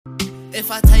If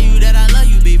I tell you that I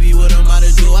love you, baby, what am I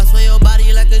to do? I swear your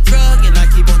body like a drug, and I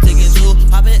keep on taking two.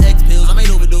 Popping X pills, I might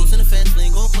overdose in the fence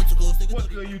lane. What's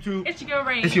good, YouTube? It's your girl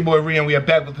Raine. It's your boy Ree, and we are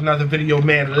back with another video,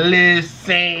 man.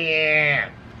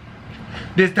 Listen.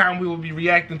 This time we will be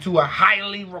reacting to a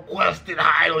highly requested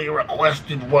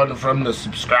one from the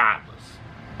subscribers.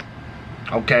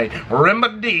 Okay,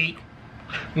 Remedee,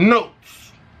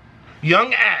 Notes,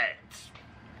 Young Ads,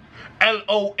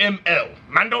 LOML.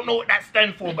 Man don't know what that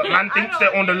stands for, but man thinks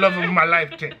they're on the love of my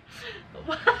life thing.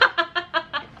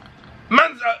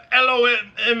 Man's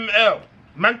LOML.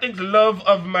 Man thinks love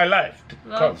of my life.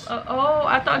 Oh,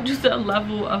 I thought you said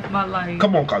level of my life.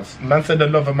 Come on, cuz. Man said the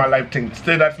love of my life thing.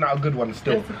 Still, that's not a good one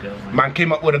still. That's a good one. Man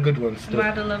came up with a good one still.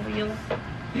 Why the love of your life?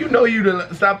 You know you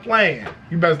to stop playing.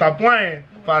 You better stop playing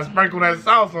before I sprinkle that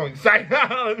sauce on you. Say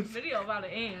no. Video about to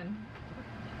end.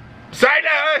 Say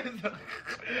no.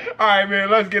 Alright, man,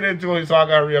 let's get into it so I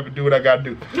gotta hurry up and do what I gotta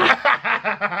do.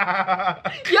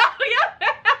 Yo.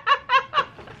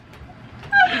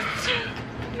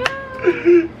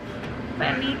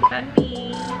 Funny.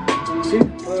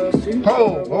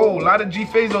 Oh, a lot of G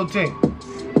Fazo thing.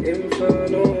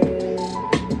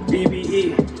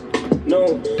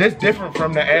 This different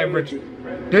from the average.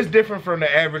 This different from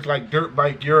the average like dirt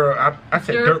bike Europe. I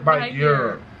said dirt bike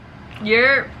Europe.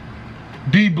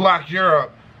 D Block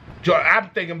Europe. I'm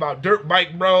thinking about dirt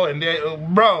bike, bro, and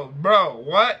then bro,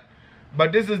 what?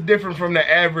 But this is different from the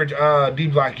average D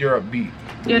Block Europe beat.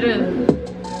 It is.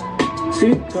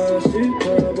 Super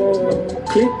Bowl,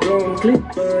 click on,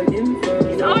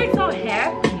 He's always so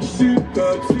happy.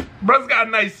 Bro's got a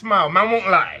nice smile, man won't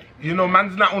lie. You know,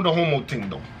 man's not on the homo thing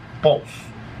though. Pulse.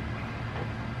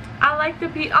 I like his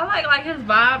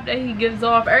vibe that he gives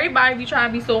off. Everybody be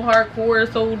trying to be so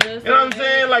hardcore, so this. You know what I'm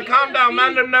saying? Like, calm down,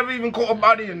 man. Them never even caught a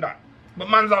body in that. But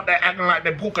man's out there acting like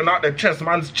they're poking out their chest.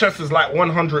 Man's chest is like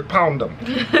 100 pound them.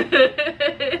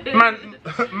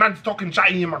 Man's talking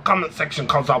chatty in my comment section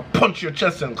cause I'll punch your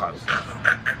chest in cause.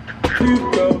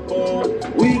 Super Bowl,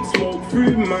 weed smoke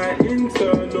through my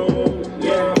internal.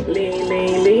 Yeah,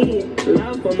 lean,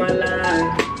 love for my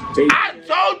life. Baby. I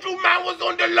told you man was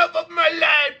on the love of my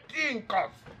life thing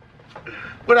cause.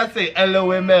 What I say?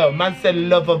 LOML. Man said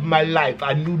love of my life.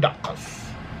 I knew that cause.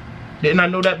 Didn't I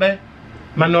know that, man?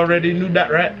 Man already knew that,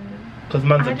 right? Cause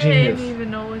man's a genius. I didn't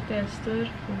even know what that stood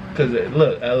for. Cause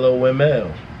look,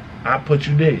 LOML. I put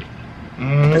you there.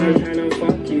 I'm trying to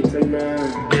fuck you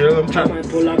tonight. Girl, I'm trying. I might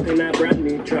pull up in that brand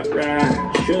new truck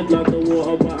ride. Should love the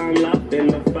water, but I'm loving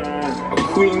the fire. A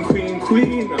queen,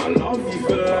 I love you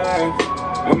for life.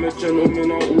 I'm a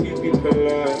gentleman, I'll always be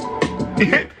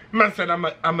polite. Man said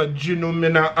I'm a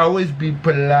gentleman, I'll always be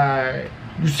polite.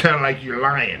 You sound like you're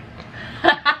lying.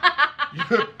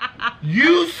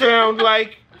 You sound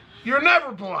like you're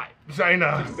never polite. Say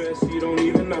no. Best you don't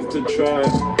even have to try.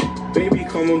 Baby,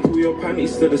 come and pull your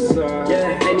panties to the side.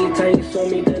 Yeah, anytime you saw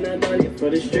me, then I done it for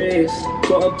the stress.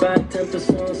 Got a bad temper,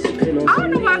 so I'm sipping on. I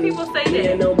don't know why people say that.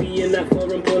 Yeah, no, be in that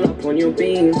foreign, pull up on your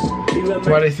beans.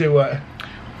 Why they say what?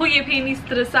 Pull your panties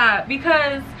to the side,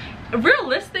 because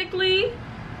realistically,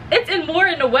 it's more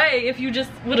in the way if you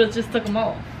just would've just took them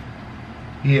off.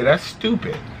 Yeah, that's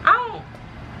stupid. I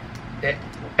don't.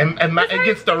 And it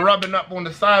gets the rubbing up on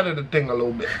the side of the thing a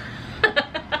little bit.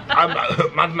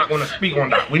 I'm not gonna speak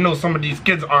on that. We know some of these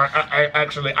kids are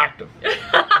actually active.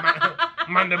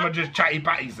 Man, them are just chatty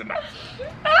patties and that.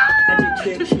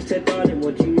 She said, darling,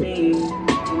 what you mean?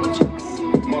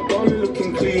 My darling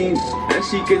looking clean, and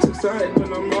she gets excited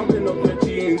when I'm rubbing up her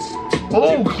jeans.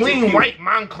 Oh, clean white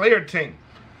Montclair thing.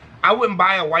 I wouldn't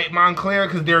buy a white Montclair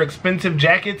because they're expensive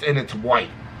jackets and it's white.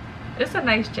 It's a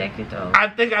nice jacket though. I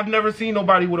think I've never seen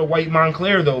nobody with a white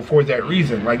Montclair though for that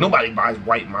reason. Like nobody buys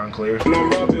white Montclairs. And I'm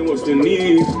rubbing, what's the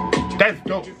need? That's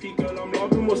dope. Girl, I'm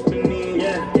rubbing, what's the need?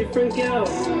 Yeah, different girl.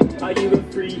 Are you a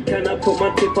freak? Can I put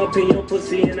my tip up in your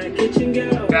pussy in that kitchen,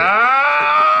 girl?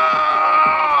 Ah!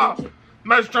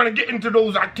 Man's trying to get into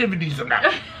those activities and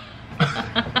that.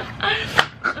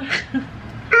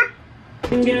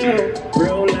 Girl,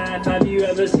 real life, have you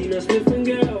ever seen a Smith &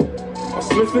 Girl? A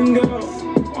Smith & Girl,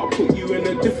 I'll put you in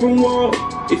a different world.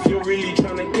 If you're really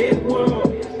trying to get well,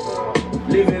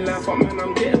 living life up, man,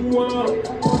 I'm getting well.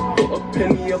 Put a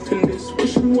penny up in this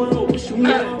wishing world, wishing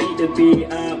world. Beat the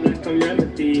beat up like I'm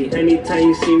Remedee. Anytime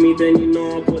you see me, then you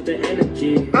know I put the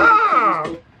energy.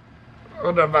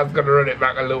 Hold on, man's gonna run it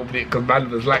back a little bit because man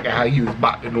was liking how you was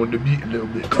bopping on the beat a little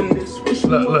bit.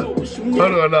 Look.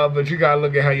 Hold on, but you gotta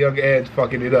look at how Young Ad's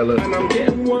fucking it up. Look. And I'm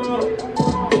getting well.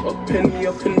 Put a penny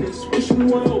up in this wishing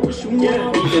world, wishing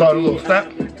world. You saw the little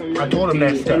step? I told him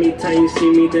that stuff. Anytime you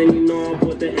see me, then you know I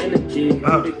put the energy.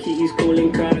 The keys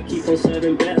calling car, keep on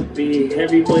serving better be.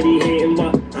 Everybody hating,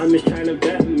 but I'm just trying to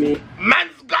better me.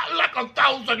 Man's got like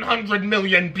 1,000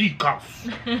 million P-Cuss.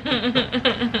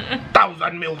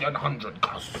 1,000 million 100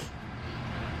 cuss.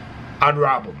 I'd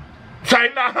rob him. Say,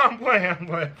 nah, I'm playing.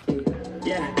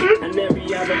 Yeah, and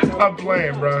every other time I'm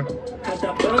playing, bro.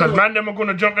 Cause man, them are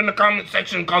gonna jump in the comment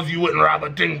section cause you wouldn't rob a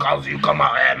thing cause you come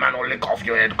out here, man, will lick off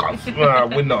your head cause we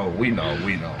know.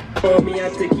 Told me I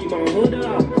have to keep my hood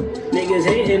up. Niggas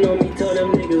hating on me, tell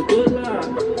them niggas good luck.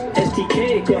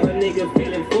 STK got a nigga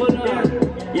feeling full up.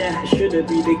 Yeah, shouldn't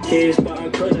be the case, but I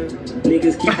couldn't.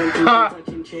 Niggas keep on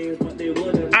touching chains, but they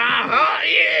wouldn't.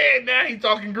 Yeah, now he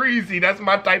talking greasy. That's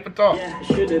my type of talk. Yeah,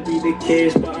 shouldn't be the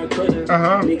case, but I couldn't.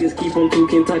 Niggas keep on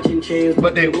touching chains,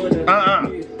 but they wouldn't.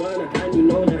 And you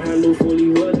know the handle fully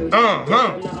wouldn't. Up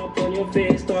on your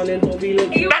face, darling, don't be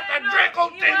looking. That's a Draco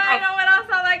thing. You know what else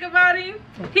I like about him?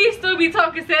 He still be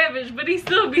talking savage, but he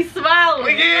still be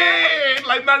smiling. Yeah,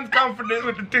 like man's confident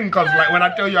with the thing, cause like when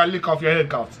I tell you I lick off your head,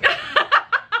 cause.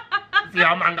 See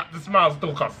how man got the smiles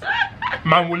too, cause.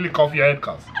 Man will lick off your head,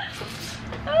 cause.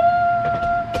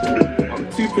 I'm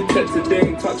too protected, they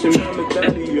ain't touching my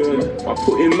medallion. I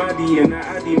put in Maddie and that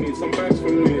Addy made some bags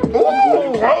from me. Ooh,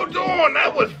 hold on,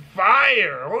 that was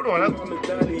fire. Hold on. I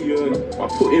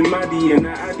put in Maddie and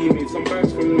that Addy made some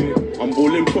bags from me. I'm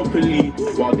balling properly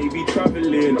while they be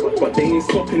traveling, but they ain't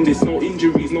stopping this. No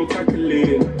injuries, no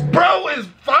tackling. Bro is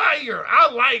fire. I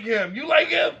like him. You like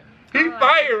him? He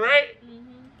fire, right?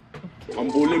 I'm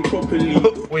balling properly.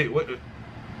 Wait.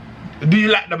 Do you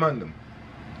like the man them?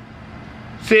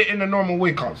 Say it in a normal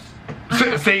way, cuz.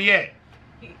 Say yeah.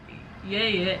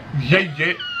 Yeah.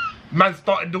 Man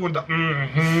started doing the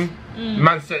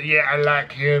Man said, yeah, I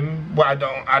like him, but I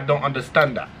don't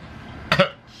understand that.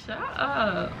 Shut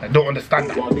up. I don't understand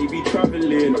that. While they be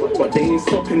traveling, but they ain't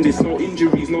stopping this. No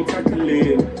injuries, no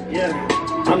tackling. Yeah,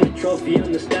 I'm the trophy,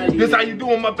 I'm the stallion. This how you do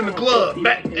him up in the club.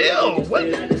 Back, ew, what?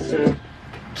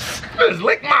 Just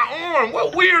lick my arm.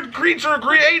 What weird creature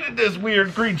created this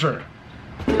weird creature?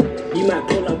 You might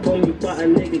pull up on me, but a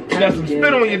nigga You got some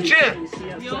spit on your chin.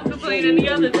 You don't complain any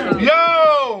other time.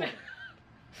 Yo!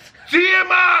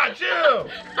 TMI, chill!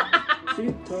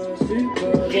 Super,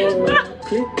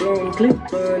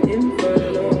 clip on,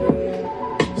 inferno.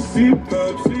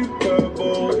 Superb,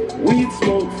 weed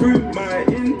smoke through my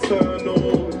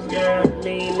internals. Yeah,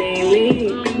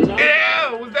 lean.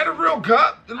 Yeah, was that a real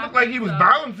cup? It looked like he was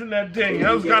balancing that thing.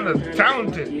 That was kind of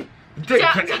talented.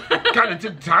 Kind of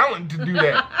took talent to do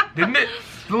that, didn't it?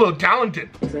 It's a little talented.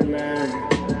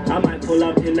 I might pull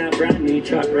up in that brand new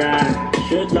truck ride.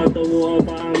 Should love the water,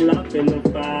 but I'm loving the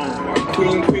fire.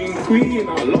 Queen,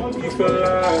 I love you for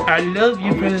life. I love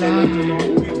you for life.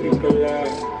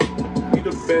 You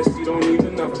the best, you don't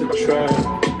even have to try.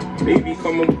 Baby,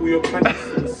 come and pull your pants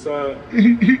inside.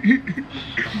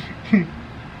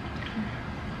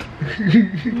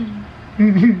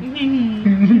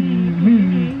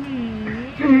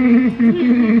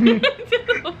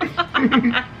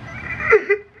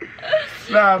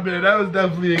 Nah, man, that was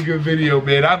definitely a good video,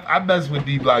 man. I mess with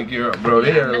D-Block Europe, bro.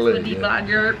 They are lit. D-Block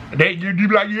Europe. They do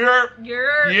D-Block Europe.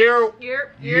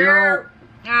 Europe.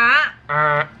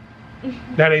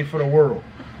 That ain't for the world.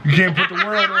 You can't put the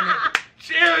world on it.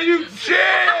 Chill.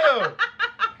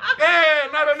 Yeah,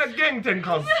 not on the gang thing,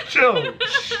 cause chill.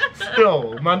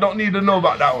 Still, man, don't need to know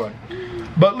about that one.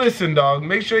 But listen, dog,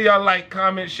 make sure y'all like,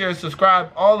 comment, share,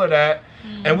 subscribe, all of that.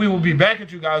 And we will be back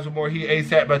at you guys with more heat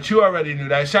ASAP, but you already knew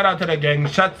that. Shout out to the gang,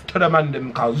 shout to the man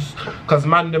them, cause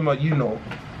man them are, you know.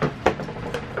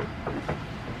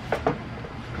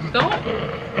 Don't.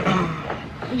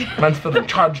 Man's feeling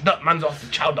charged up, man's off the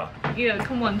chowder. Yeah,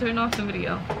 come on, turn off the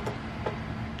video.